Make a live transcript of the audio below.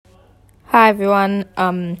Hi everyone.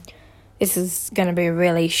 This is gonna be a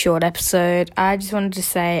really short episode. I just wanted to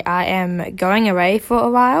say I am going away for a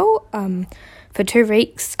while, for 2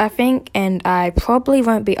 weeks I think, and I probably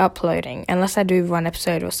won't be uploading unless I do 1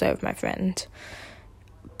 episode or so with my friend.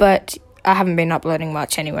 But I haven't been uploading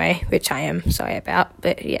much anyway, which I am sorry about.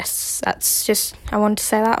 But yes, that's just I wanted to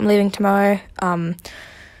say that I'm leaving tomorrow.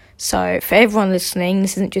 So for everyone listening,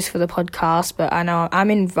 this isn't just for the podcast, but I know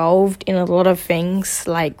I'm involved in a lot of things,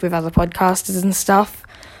 like with other podcasters and stuff.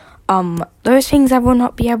 Those things I will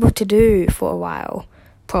not be able to do for a while,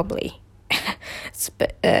 probably.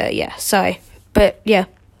 Sorry. But yeah,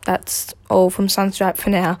 that's all from Sunstripe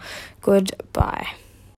for now. Goodbye.